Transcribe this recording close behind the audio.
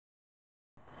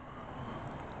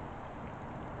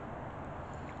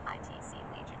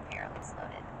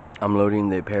I'm loading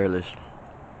the Perilous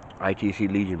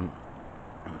ITC Legion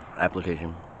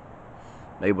application.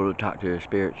 Able to talk to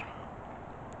spirits.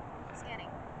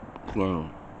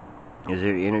 Scanning. Is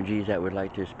there energies that would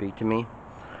like to speak to me?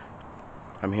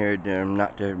 I'm here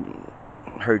not to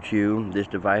hurt you. This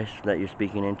device that you're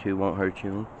speaking into won't hurt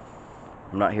you.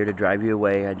 I'm not here to drive you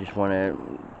away. I just want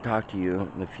to talk to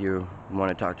you. If you want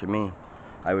to talk to me,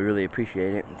 I would really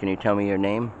appreciate it. Can you tell me your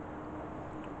name?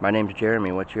 My name's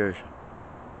Jeremy. What's yours?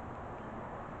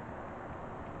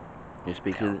 You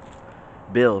speak to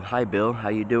Bill. Hi, Bill. How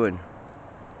you doing?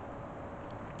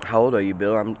 How old are you,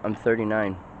 Bill? I'm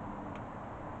 39.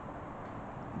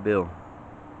 Bill.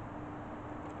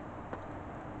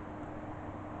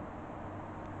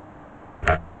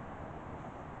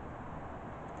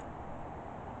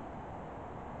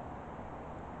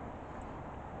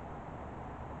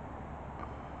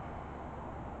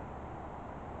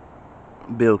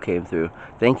 Bill came through.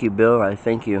 Thank you, Bill. I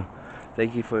thank you.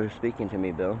 Thank you for speaking to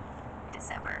me, Bill.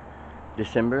 December.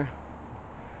 December?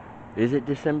 Is it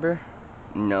December?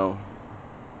 No.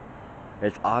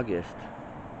 It's August.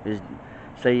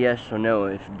 Say yes or no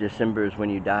if December is when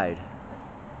you died.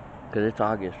 Because it's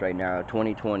August right now,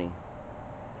 2020.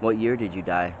 What year did you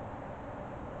die?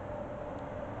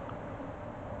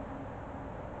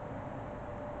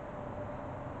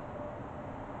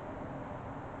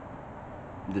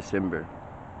 December.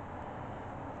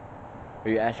 Are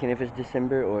you asking if it's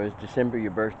December, or is December your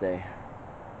birthday?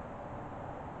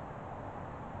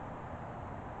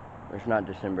 Or it's not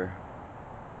December.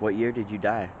 What year did you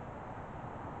die?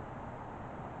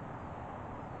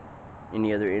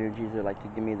 Any other energies that would like to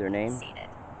give me their name? Seen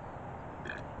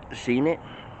it. Seen it?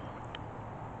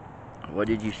 What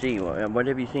did you see? What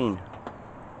have you seen?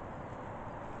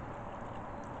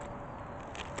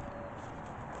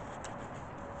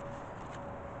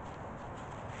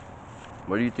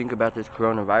 What do you think about this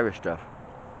coronavirus stuff?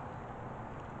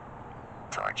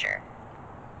 Torture.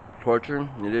 Torture?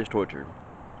 It is torture.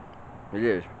 It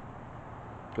is.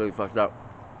 It's really fucked up.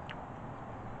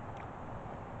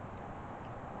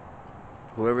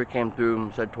 Whoever came through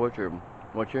and said torture,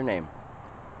 what's your name?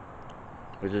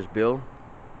 Is this Bill?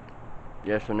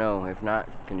 Yes or no? If not,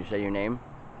 can you say your name?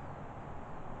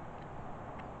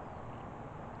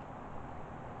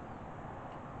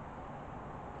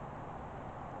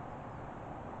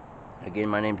 Again,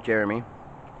 my name's Jeremy.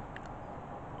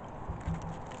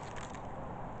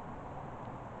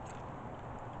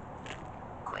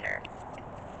 Quitter.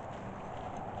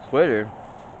 Quitter?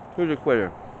 Who's a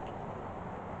quitter?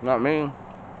 Not me.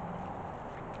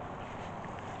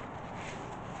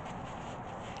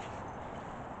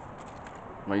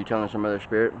 Are you telling some other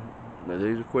spirit that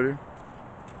he's a quitter?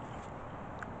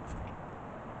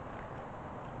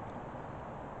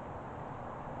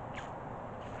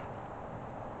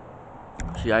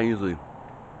 See, I usually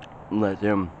let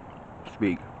them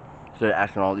speak instead of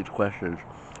asking all these questions,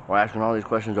 or asking all these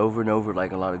questions over and over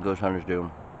like a lot of ghost hunters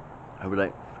do. I'd be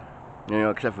like,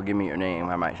 except for give me your name,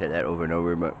 I might say that over and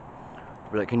over, but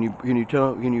I'd be like, can you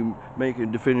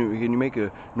make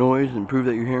a noise and prove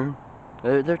that you're here?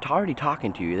 They're already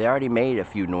talking to you. They already made a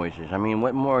few noises. I mean,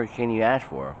 what more can you ask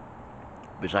for?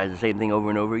 Besides the same thing over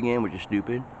and over again, which is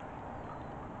stupid.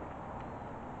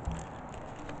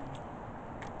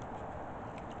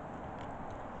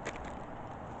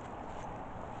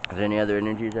 Is there any other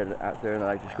energies that are out there that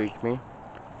like to speak to me?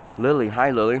 Lily.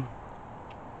 Hi, Lily.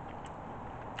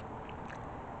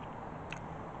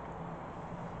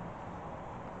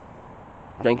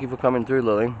 Thank you for coming through,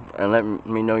 Lily, and letting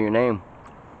me know your name.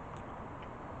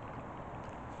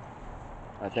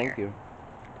 I thank you.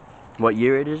 What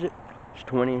year is it? It's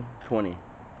 2020.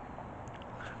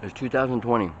 It's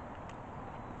 2020.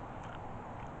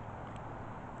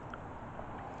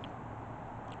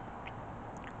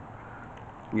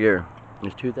 Year.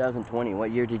 It's 2020. What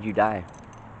year did you die?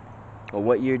 Or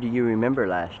what year do you remember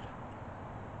last?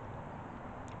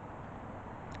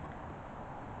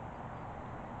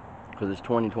 Because it's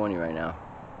 2020 right now.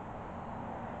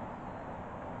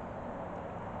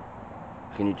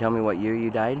 Can you tell me what year you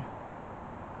died?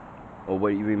 Or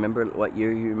what year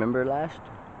you remember last?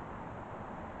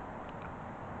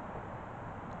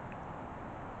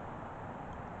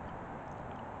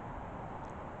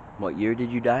 What year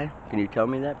did you die? Can you tell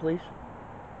me that, please?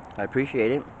 I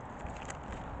appreciate it.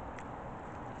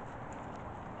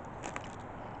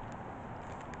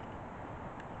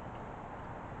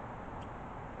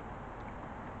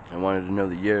 I wanted to know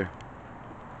the year.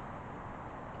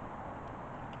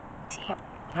 Team.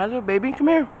 Hi, little baby. Come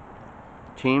here.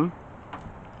 Team.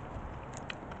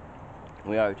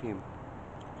 We are a team.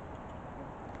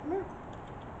 Come here.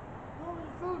 Oh,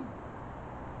 your food.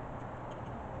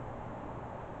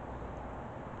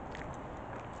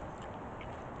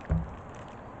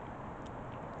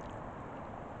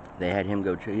 They had him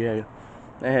go check. Yeah,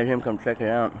 they had him come check it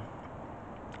out.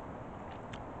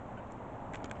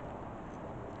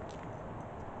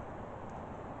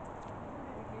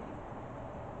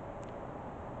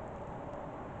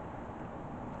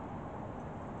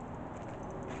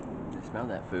 They smell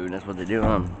that food. That's what they do.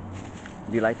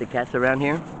 Do you like the cats around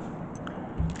here?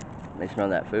 They smell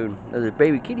that food. Those are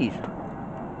baby kitties.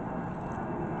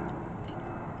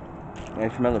 They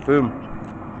smell the food.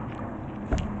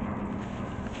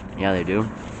 Yeah, they do.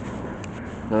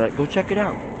 They're like, go check it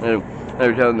out.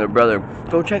 They're telling their brother,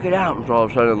 go check it out. And so all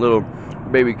of a sudden, a little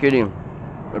baby kitty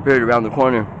appeared around the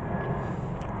corner.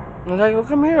 I was like, well,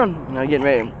 come here. And I'm getting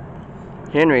ready.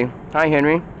 Henry. Hi,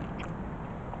 Henry.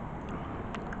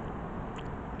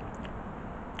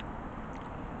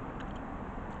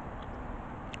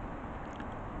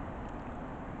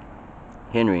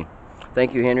 Henry.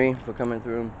 Thank you, Henry, for coming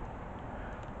through.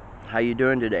 How you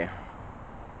doing today?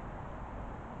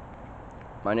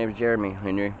 My name's Jeremy,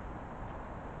 Henry.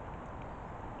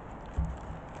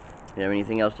 You have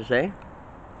anything else to say?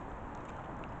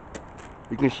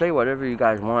 You can say whatever you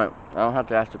guys want. I don't have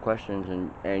to ask the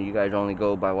questions, and you guys only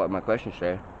go by what my questions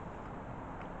say.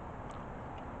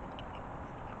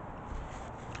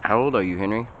 How old are you,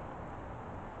 Henry?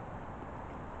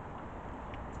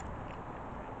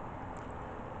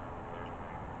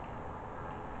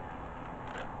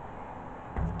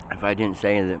 If I didn't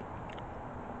say that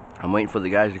I'm waiting for the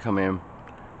guys to come in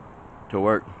to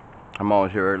work, I'm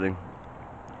always here early,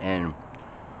 and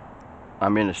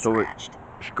I'm in the store.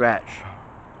 Scratched.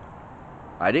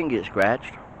 I didn't get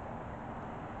scratched.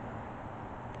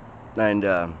 And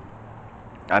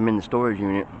I'm in the storage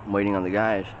unit waiting on the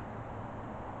guys.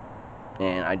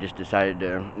 And I just decided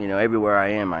to, you know, everywhere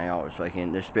I am, I always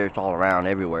there's spirits all around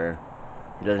everywhere.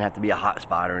 It doesn't have to be a hot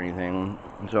spot or anything.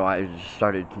 So I just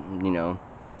started, you know,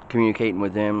 communicating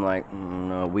with them like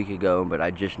a week ago, but I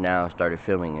just now started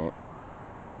feeling it.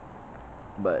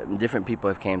 But different people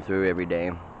have came through every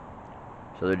day.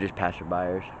 So they're just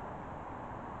passerbyers.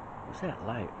 What's that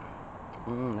light?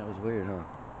 That was weird, huh?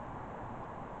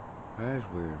 That is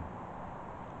weird.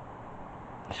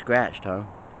 Scratched, huh?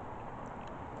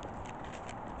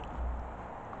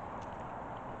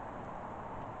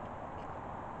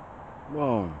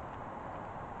 Whoa.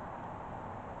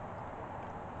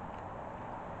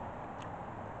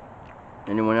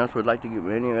 Anyone else would like to give,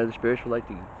 any other spirits would like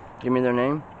to give me their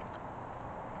name?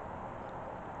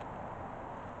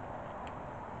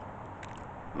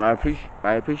 I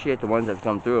appreciate the ones that have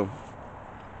come through.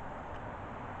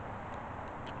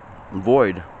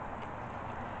 Void.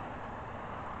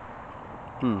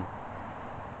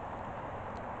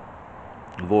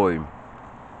 Void.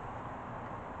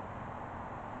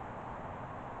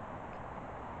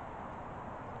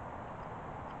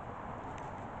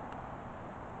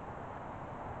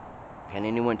 Can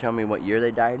anyone tell me what year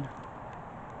they died?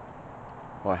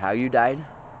 Or how you died?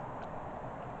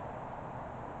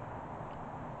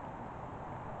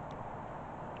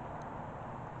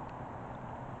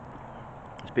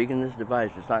 Speaking this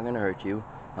device, it's not going to hurt you.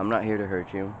 I'm not here to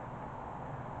hurt you.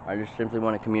 I just simply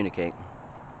want to communicate.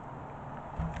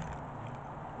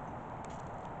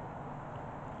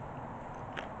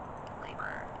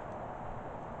 Labor.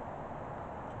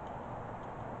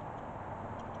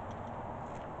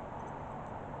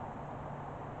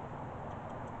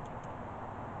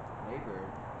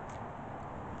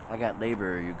 I got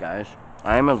labor, you guys.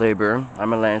 I am a laborer.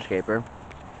 I'm a landscaper.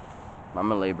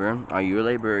 I'm a laborer. Are you a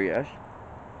laborer? Yes.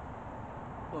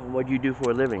 What do you do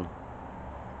for a living?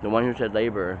 The one who said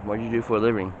laborer. What do you do for a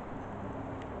living?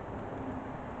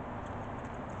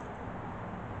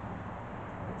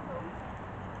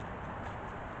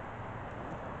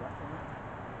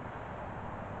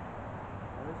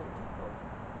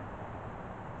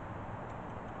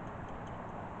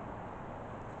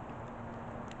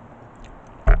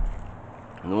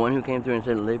 The one who came through and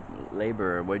said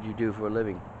laborer. What do you do for a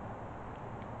living?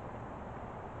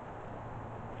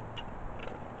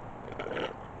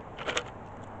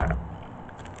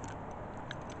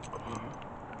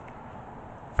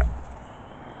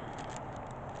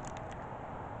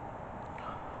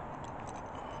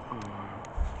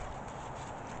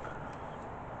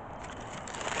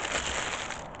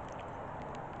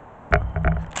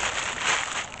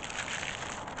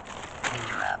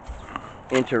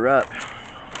 Interrupt.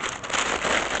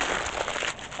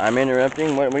 I'm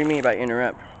interrupting? What do you mean by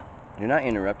interrupt? You're not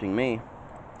interrupting me.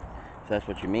 If that's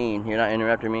what you mean. You're not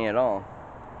interrupting me at all.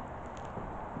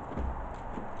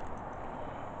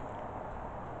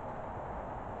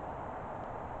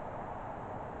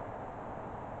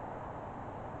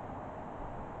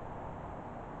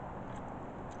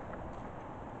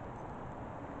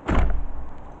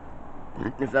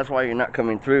 If that's why you're not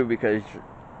coming through because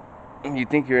you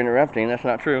think you're interrupting, that's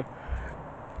not true.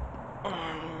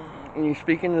 And you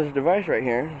speak into this device right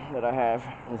here that I have.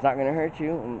 It's not going to hurt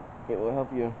you, and it will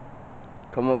help you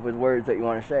come up with words that you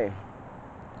want to say.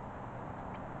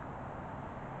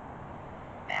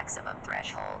 Maximum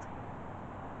threshold.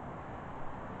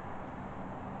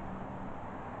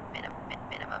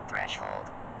 Minimum threshold.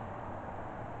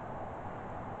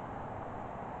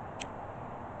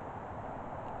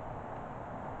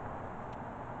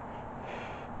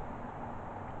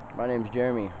 My name's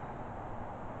Jeremy.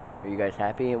 Are you guys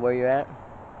happy where you're at?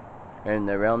 In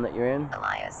the realm that you're in?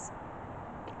 Elias.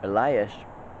 Elias.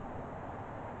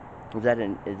 Is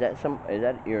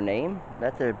that your name?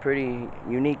 That's a pretty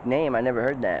unique name. I never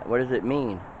heard that. What does it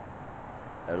mean?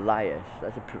 Elias.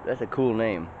 That's a cool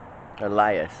name.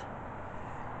 Elias.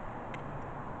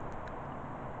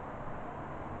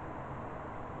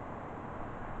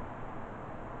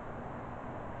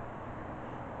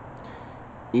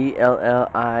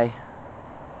 Elias.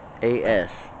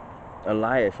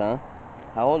 Elias, huh?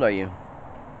 How old are you?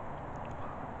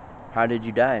 How did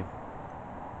you die?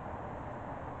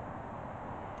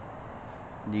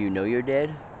 Do you know you're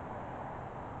dead?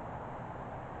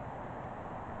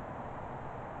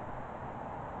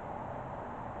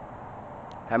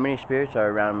 How many spirits are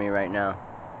around me right now?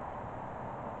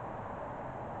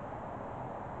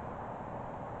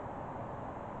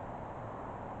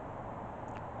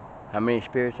 How many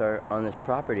spirits are on this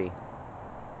property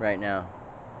right now?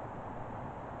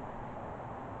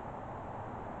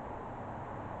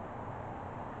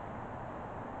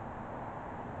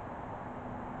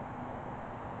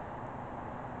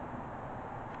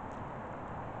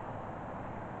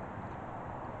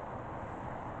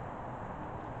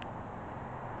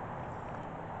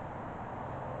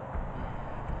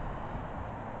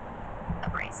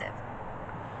 Abrasive.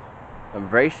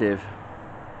 Abrasive?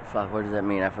 Fuck, what does that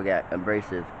mean? I forgot.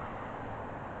 Abrasive.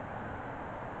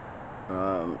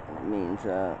 It means,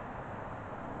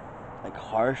 like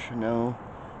harsh, no.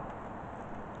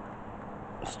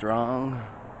 Strong.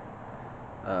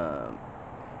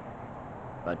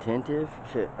 Attentive?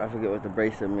 Shit, I forget what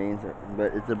abrasive means,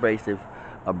 but it's abrasive.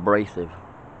 Abrasive.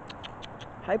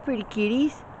 Hi, pretty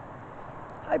kitties.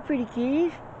 Hi, pretty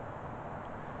kitties.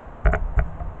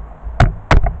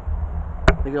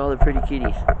 Look at all the pretty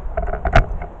kitties.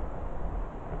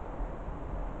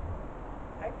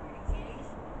 Hi, pretty kitties.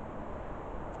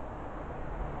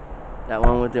 That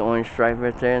one with the orange stripe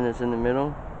right there and that's in the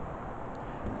middle,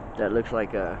 that looks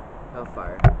like a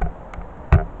hellfire.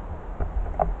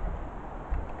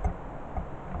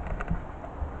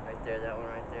 Right there, that one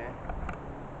right there.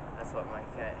 That's what my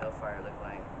cat Hellfire looked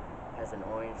like. Has an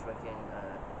orange fucking,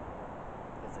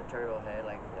 it's a turtle head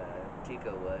like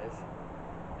Tico was.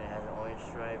 And it has an orange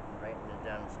stripe right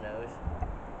down its nose.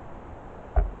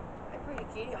 Hi, pretty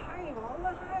kitty. Hi,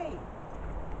 mama. Hi.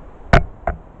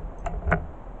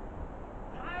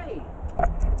 Hi.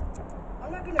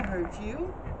 I'm not gonna hurt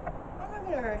you. I'm not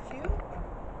gonna hurt you.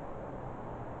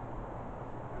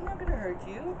 I'm not gonna hurt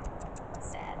you.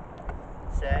 Sad.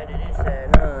 Sad, it is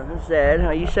sad, huh? I'm sad.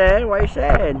 Are you sad? Why are you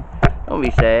sad? Don't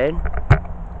be sad.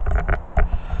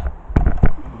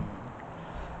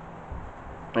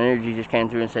 Energy just came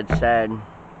through and said sad.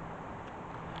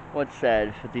 What's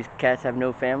sad? If these cats have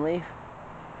no family?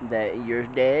 That you're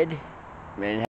dead? Man,